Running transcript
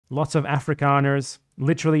lots of Afrikaners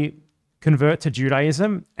literally convert to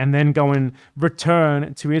Judaism and then go and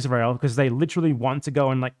return to Israel because they literally want to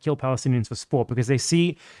go and like kill Palestinians for sport because they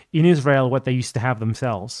see in Israel what they used to have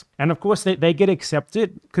themselves. And of course they get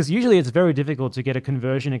accepted because usually it's very difficult to get a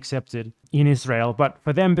conversion accepted in Israel. But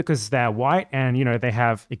for them, because they're white and, you know, they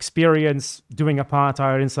have experience doing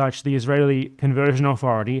apartheid and such, the Israeli Conversion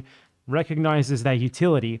Authority recognizes their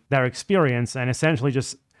utility, their experience, and essentially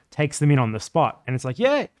just takes them in on the spot. And it's like,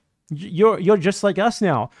 yeah, you're just like us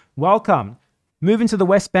now. Welcome. Moving to the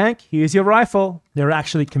West Bank, here's your rifle. There are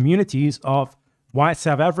actually communities of white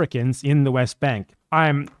South Africans in the West Bank.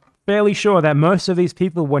 I'm fairly sure that most of these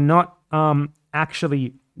people were not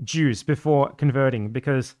actually Jews before converting,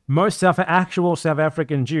 because most actual South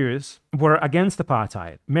African Jews were against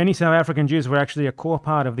apartheid. Many South African Jews were actually a core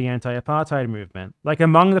part of the anti-apartheid movement. Like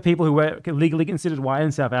among the people who were legally considered white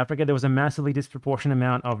in South Africa, there was a massively disproportionate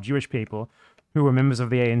amount of Jewish people who were members of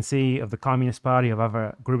the ANC, of the Communist Party, of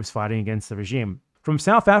other groups fighting against the regime. From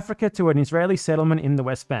South Africa to an Israeli settlement in the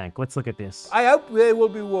West Bank. Let's look at this. I hope there will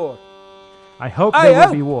be war. I hope there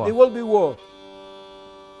will be war. There will be war.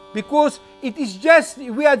 Because it is just,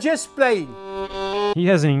 we are just playing. He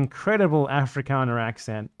has an incredible Afrikaner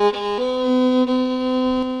accent.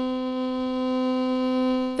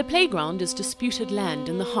 The playground is disputed land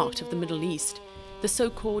in the heart of the Middle East, the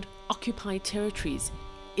so-called occupied territories.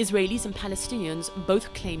 Israelis and Palestinians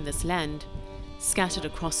both claim this land. Scattered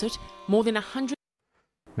across it, more than 100...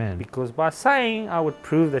 Man. Because by saying I would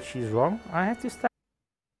prove that she's wrong, I had to start.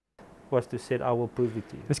 Was to say I will prove it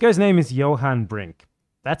to you. This guy's name is Johan Brink.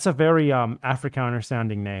 That's a very Afrikaner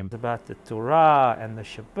sounding name. It's about the Torah and the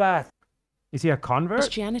Shabbat. Is he a convert?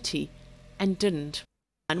 Christianity, and didn't.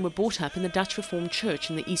 And were brought up in the Dutch Reformed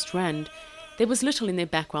Church in the East Rand. There was little in their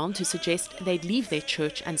background to suggest they'd leave their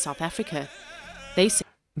church and South Africa. They said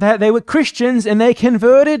that they were Christians and they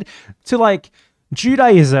converted to like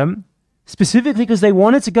Judaism specifically because they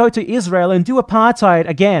wanted to go to Israel and do apartheid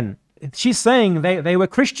again. She's saying they were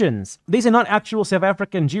Christians. These are not actual South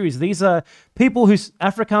African Jews. These are people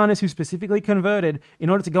Afrikaners who specifically converted in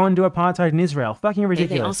order to go and do apartheid in Israel. Fucking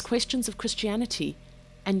ridiculous. They asked questions of Christianity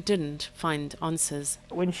and didn't find answers.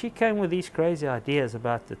 When she came with these crazy ideas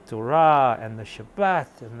about the Torah and the Shabbat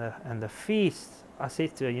and the feast, I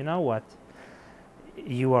said to her, you know what?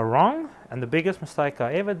 You are wrong, and the biggest mistake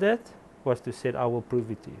I ever did was to say I will prove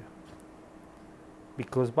it to you.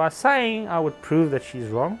 Because by saying I would prove that she's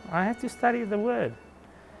wrong, I had to study the word.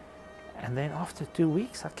 And then after 2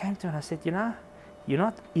 weeks, I came to her and I said, you know, you're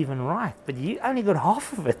not even right, but you only got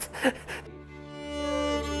half of it.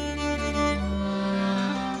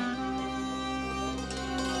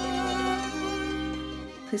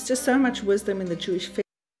 There's just so much wisdom in the Jewish faith.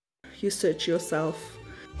 You search yourself.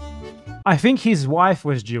 I think his wife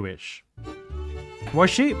was Jewish. Was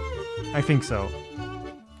she? I think so.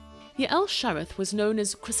 Yael Shareth was known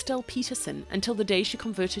as Christelle Peterson until the day she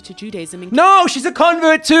converted to Judaism. No, she's a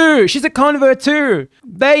convert too! She's a convert too!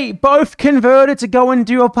 They both converted to go and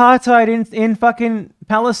do apartheid in fucking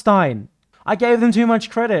Palestine. I gave them too much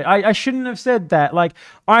credit. I shouldn't have said that. Like,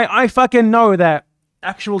 I fucking know that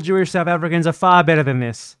actual Jewish South Africans are far better than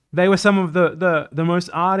this. They were some of the most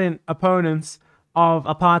ardent opponents of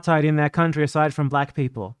apartheid in their country aside from black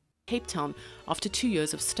people. Cape Town after 2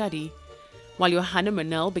 years of study. While Johanna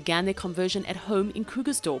and Ronel began their conversion at home in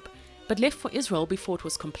Krugersdorp, but left for Israel before it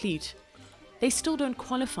was complete. They still don't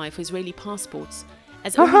qualify for Israeli passports,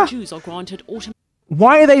 as only Jews are granted automatic...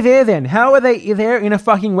 Why are they there then? How are they there in a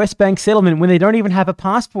fucking West Bank settlement when they don't even have a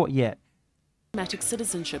passport yet? ...automatic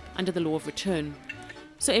citizenship under the law of return.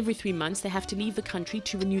 So every 3 months they have to leave the country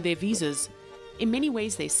to renew their visas. In many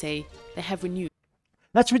ways, they say, they have renewed.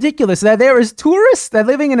 That's ridiculous. They're there as tourists. They're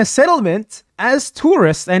living in a settlement as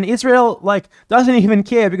tourists, and Israel like doesn't even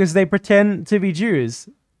care because they pretend to be Jews.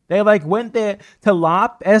 They like went there to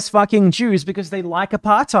LARP as fucking Jews because they like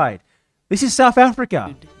apartheid. This is South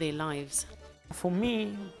Africa. Their lives. For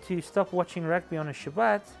me to stop watching rugby on a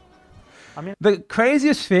Shabbat, I mean, the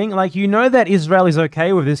craziest thing, like, you know that Israel is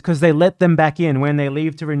okay with this because they let them back in when they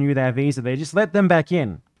leave to renew their visa. They just let them back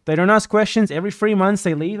in. They don't ask questions. Every 3 months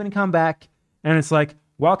they leave and come back, and it's like,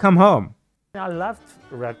 welcome home. I loved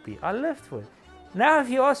rugby. I lived for it. Now if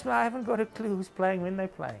you ask me, I haven't got a clue who's playing, when they're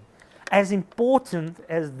playing. As important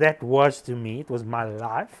as that was to me, it was my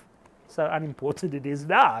life, so unimportant it is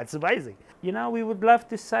now. It's amazing. You know, we would love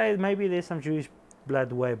to say maybe there's some Jewish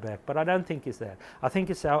blood way back, but I don't think it's that. I think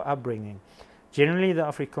it's our upbringing. Generally, the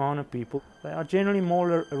Afrikaner people, they are generally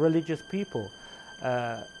more religious people.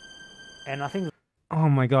 And I think... Oh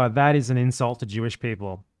my God, that is an insult to Jewish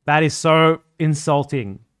people. That is so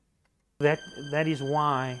insulting. That is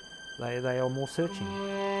why they are more searching.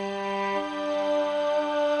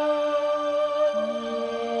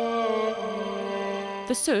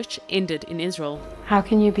 The search ended in Israel. How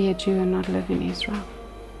can you be a Jew and not live in Israel?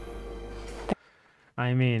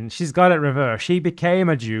 I mean, she's got it reversed. She became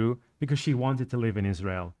a Jew because she wanted to live in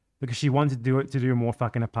Israel, because she wanted to do more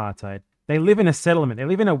fucking apartheid. They live in a settlement. They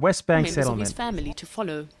live in a West Bank Members settlement. of his family to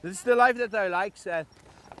follow. This is the life that I like, sir.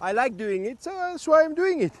 I like doing it, so that's why I'm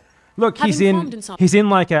doing it. Look, he's Having farmed in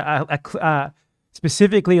like a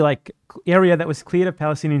specifically like area that was cleared of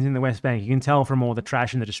Palestinians in the West Bank. You can tell from all the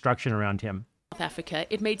trash and the destruction around him. South Africa,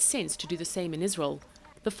 it made sense to do the same in Israel.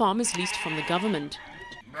 The farm is leased from the government.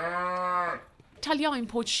 Talia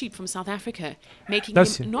imports sheep from South Africa, making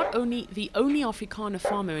him not only the only Afrikaner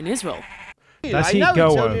farmer in Israel. Does I he know go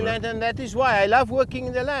it's only over? land, and that is why I love working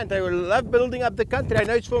in the land. I love building up the country. I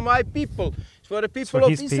know it's for my people. It's for the people of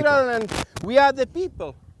his Israel, and we are the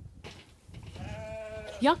people.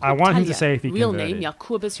 I want him to Talia, say if he real converted. name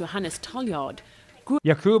Jacobus Johannes Taljard,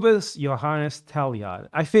 Jacobus Johannes Taljard.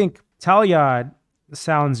 I think Taljard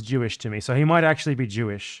sounds Jewish to me, so he might actually be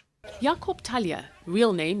Jewish. Jakob Talia,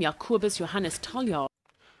 real name Jacobus Johannes Taljard,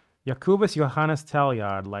 Jacobus Johannes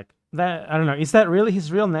Taljard, like that. I don't know. Is that really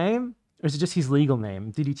his real name, or is it just his legal name?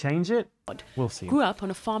 Did he change it? We'll see. grew up on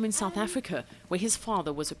a farm in South Africa where his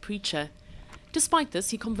father was a preacher. Despite this,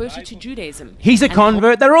 he converted to Judaism. He's a and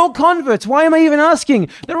convert. They're all converts. Why am I even asking?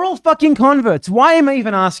 They're all fucking converts. Why am I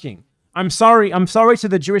even asking? I'm sorry. I'm sorry to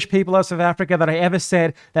the Jewish people of South Africa that I ever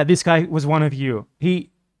said that this guy was one of you.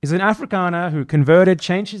 He is an Afrikaner who converted,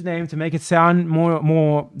 changed his name to make it sound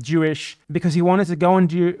more Jewish because he wanted to go and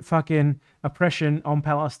do fucking oppression on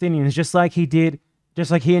Palestinians, just like he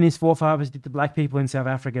and his forefathers did to black people in South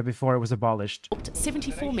Africa before it was abolished. helped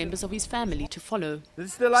 74 members of his family to follow.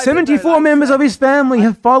 This is the life that I 74 like, members sir. of his family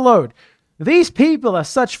have followed. These people are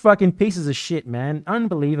such fucking pieces of shit, man.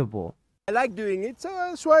 Unbelievable. I like doing it, so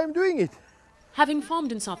that's why I'm doing it. Having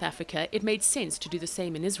farmed in South Africa, it made sense to do the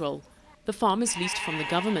same in Israel. The farm is leased from the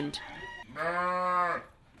government.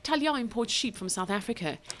 Talia imports sheep from South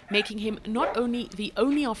Africa, making him not only the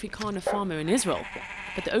only Afrikaner farmer in Israel,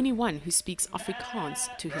 but the only one who speaks Afrikaans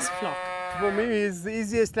to his flock. For me, it's the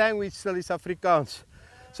easiest language still is Afrikaans.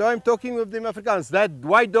 So I'm talking with them Afrikaans. That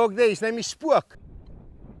white dog there, his name is Spook.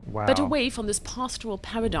 Wow. But away from this pastoral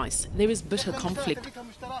paradise, there is bitter conflict.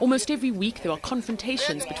 Almost every week there are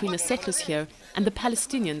confrontations between the settlers here and the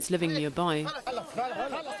Palestinians living nearby.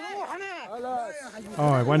 Oh,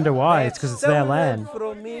 I wonder why. It's because it's their land.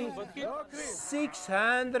 From me,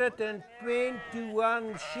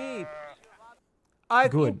 621 sheep.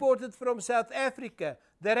 I've Good. imported from South Africa.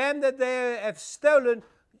 The ram that they have stolen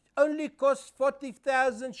only costs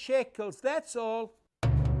 40,000 shekels. That's all.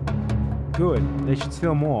 Good. They should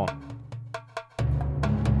steal more.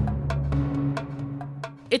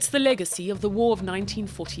 It's the legacy of the War of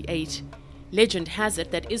 1948. Legend has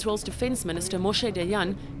it that Israel's defense minister Moshe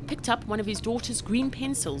Dayan picked up one of his daughter's green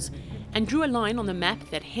pencils and drew a line on the map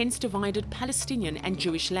that hence divided Palestinian and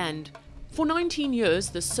Jewish land. For 19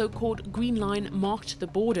 years, this so-called Green Line marked the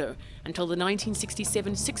border until the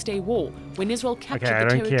 1967 Six-Day War, when Israel captured Okay, I the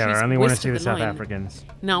don't care. territories I only want to west see of the the South line. Africans.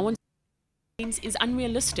 Now, one is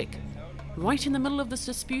unrealistic. Right in the middle of this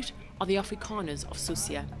dispute are the Afrikaners of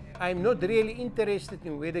Susia. I'm not really interested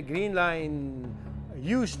in where the Green Line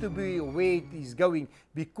used to be or where it is going,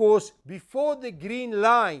 because before the Green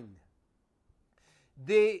Line,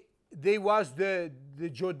 there was the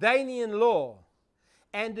Jordanian law,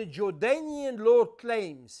 and the Jordanian law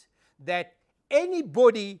claims that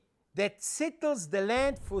anybody that settles the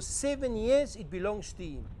land for 7 years, it belongs to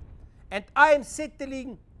him. And I am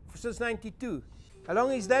settling since 92. How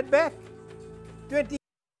long is that back? 20.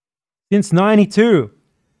 Since 92.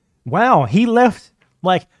 Wow, he left,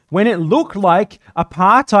 like, when it looked like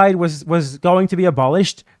apartheid was going to be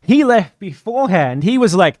abolished, he left beforehand. He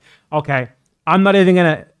was like, okay, I'm not even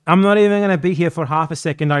gonna be here for half a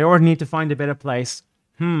second. I already need to find a better place.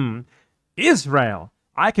 Israel.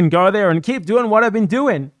 I can go there and keep doing what I've been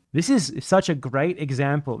doing. This is such a great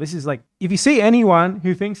example. This is like, if you see anyone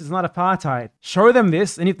who thinks it's not apartheid, show them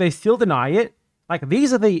this, and if they still deny it, like,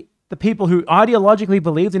 these are the people who ideologically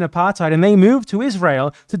believed in apartheid, and they moved to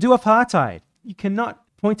Israel to do apartheid. You cannot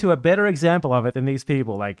point to a better example of it than these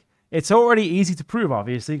people. Like, it's already easy to prove,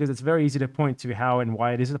 obviously, because it's very easy to point to how and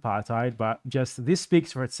why it is apartheid, but just this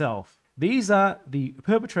speaks for itself. These are the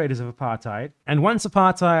perpetrators of apartheid, and once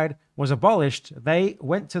apartheid was abolished, they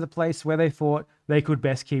went to the place where they thought they could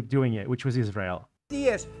best keep doing it, which was Israel.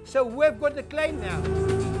 Years. So we've got the claim now.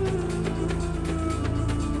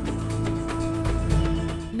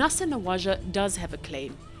 Nasser Nawaja does have a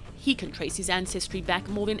claim. He can trace his ancestry back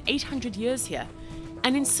more than 800 years here.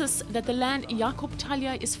 and insists that the land Jacob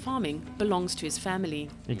Talia is farming belongs to his family.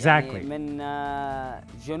 Exactly. من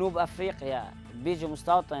جنوب أفريقيا بيجي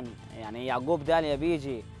مستوطن يعني يعقوب داليا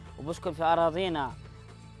بيجي وبسكن في أراضينا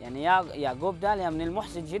يعني يعقوب داليا من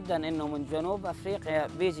المحزن جدا إنه من جنوب أفريقيا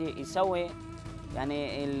بيجي يسوي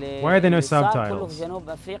يعني Why are there no كله subtitles? في جنوب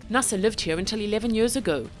أفريقيا. Nasser lived here until 11 years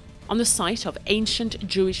ago, on the site of ancient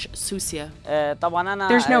Jewish Susia. طبعا أنا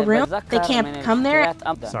There's no room? بتذكر They can't من come there? الحكايات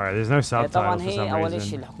أبداً. Sorry, there's no subtitles for هي some أول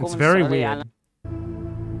شيء reason. الحكومة It's very الإسرائيلية weird.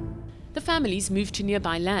 The families moved to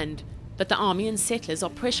nearby land, but the army and settlers are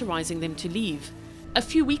pressurizing them to leave. A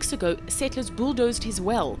few weeks ago, settlers bulldozed his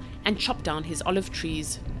well and chopped down his olive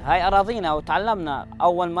trees. هاي أراضينا وتعلمنا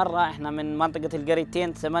أول مرة إحنا من منطقة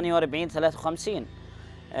القريتين 48 53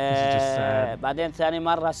 بعدين ثاني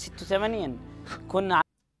مرة 86 كنا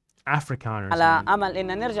Afrikaners. على man. أمل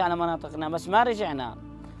إن نرجع لمناطقنا بس ما رجعنا.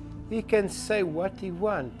 He can say what he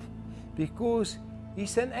wants because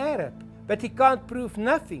he's an Arab, but he can't prove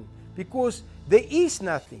nothing because there is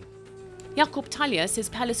nothing. Jacob Talia says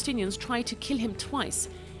Palestinians tried to kill him twice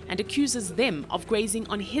and accuses them of grazing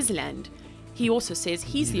on his land. He also says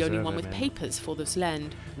he's the only deserve one it, with man. papers for this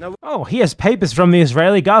land. Oh, he has papers from the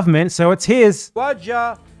Israeli government, so it's his.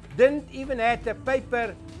 Wajah didn't even have the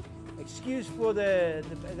paper, excuse for the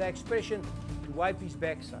expression, to wipe his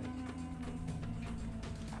backside.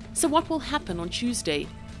 So what will happen on Tuesday?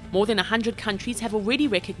 More than 100 countries have already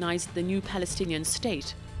recognized the new Palestinian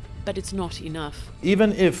state, but it's not enough.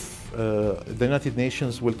 Even if the United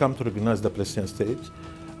Nations will come to recognize the Palestinian state,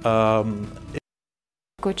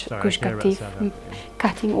 Gush Sorry, Gush I care about Katif, South Africa.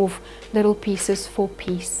 cutting off little pieces for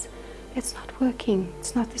peace. It's not working.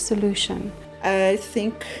 It's not the solution. I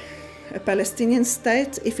think a Palestinian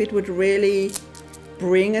state, if it would really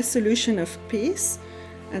bring a solution of peace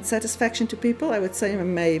and satisfaction to people, I would say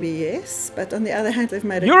maybe yes. But on the other hand, they've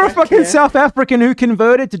made it You're a quite fucking clear South African who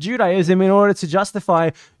converted to Judaism in order to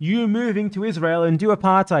justify you moving to Israel and do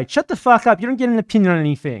apartheid. Shut the fuck up. You don't get an opinion on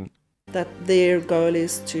anything. that their goal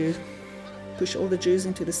is to push all the Jews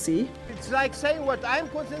into the sea. It's like saying what I'm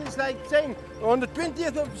concerned, it's like saying on the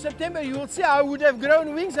 20th of September you will see I would have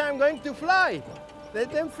grown wings, I'm going to fly.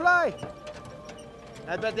 Let them fly.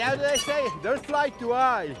 But how do they say? Don't fly too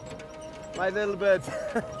high, my little birds.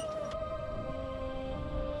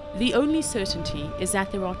 The only certainty is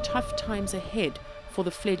that there are tough times ahead for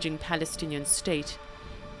the fledgling Palestinian state.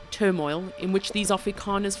 Turmoil in which these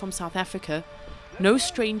Afrikaners from South Africa, no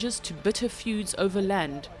strangers to bitter feuds over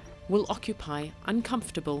land, will occupy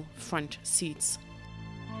uncomfortable front seats.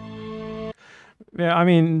 Yeah, I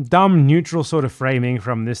mean, dumb, neutral sort of framing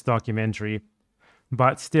from this documentary.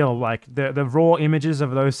 But still, like, the raw images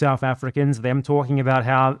of those South Africans, them talking about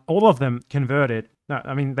how all of them converted. No,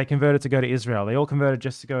 I mean, they converted to go to Israel. They all converted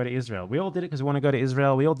just to go to Israel. We all did it because we want to go to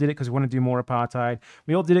Israel. We all did it because we want to do more apartheid.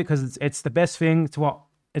 We all did it because it's the best thing to what,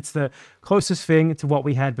 it's the closest thing to what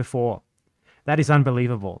we had before. That is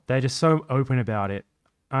unbelievable. They're just so open about it.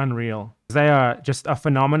 Unreal. They are just a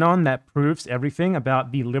phenomenon that proves everything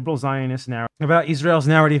about the liberal Zionist narrative, about Israel's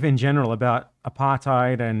narrative in general, about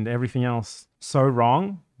apartheid and everything else. So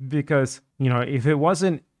wrong, because, you know, if it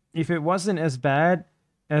wasn't as bad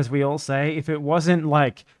as we all say, if it wasn't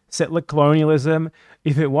like settler colonialism,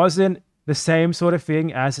 if it wasn't the same sort of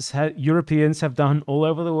thing as Europeans have done all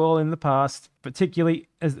over the world in the past, particularly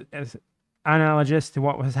as analogous to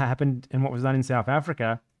what has happened and what was done in South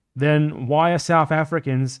Africa, then why are South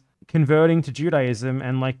Africans converting to Judaism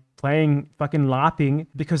and like playing fucking LARPing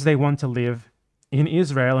because they want to live in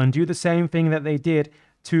Israel and do the same thing that they did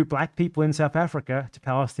to black people in South Africa to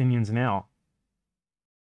Palestinians now?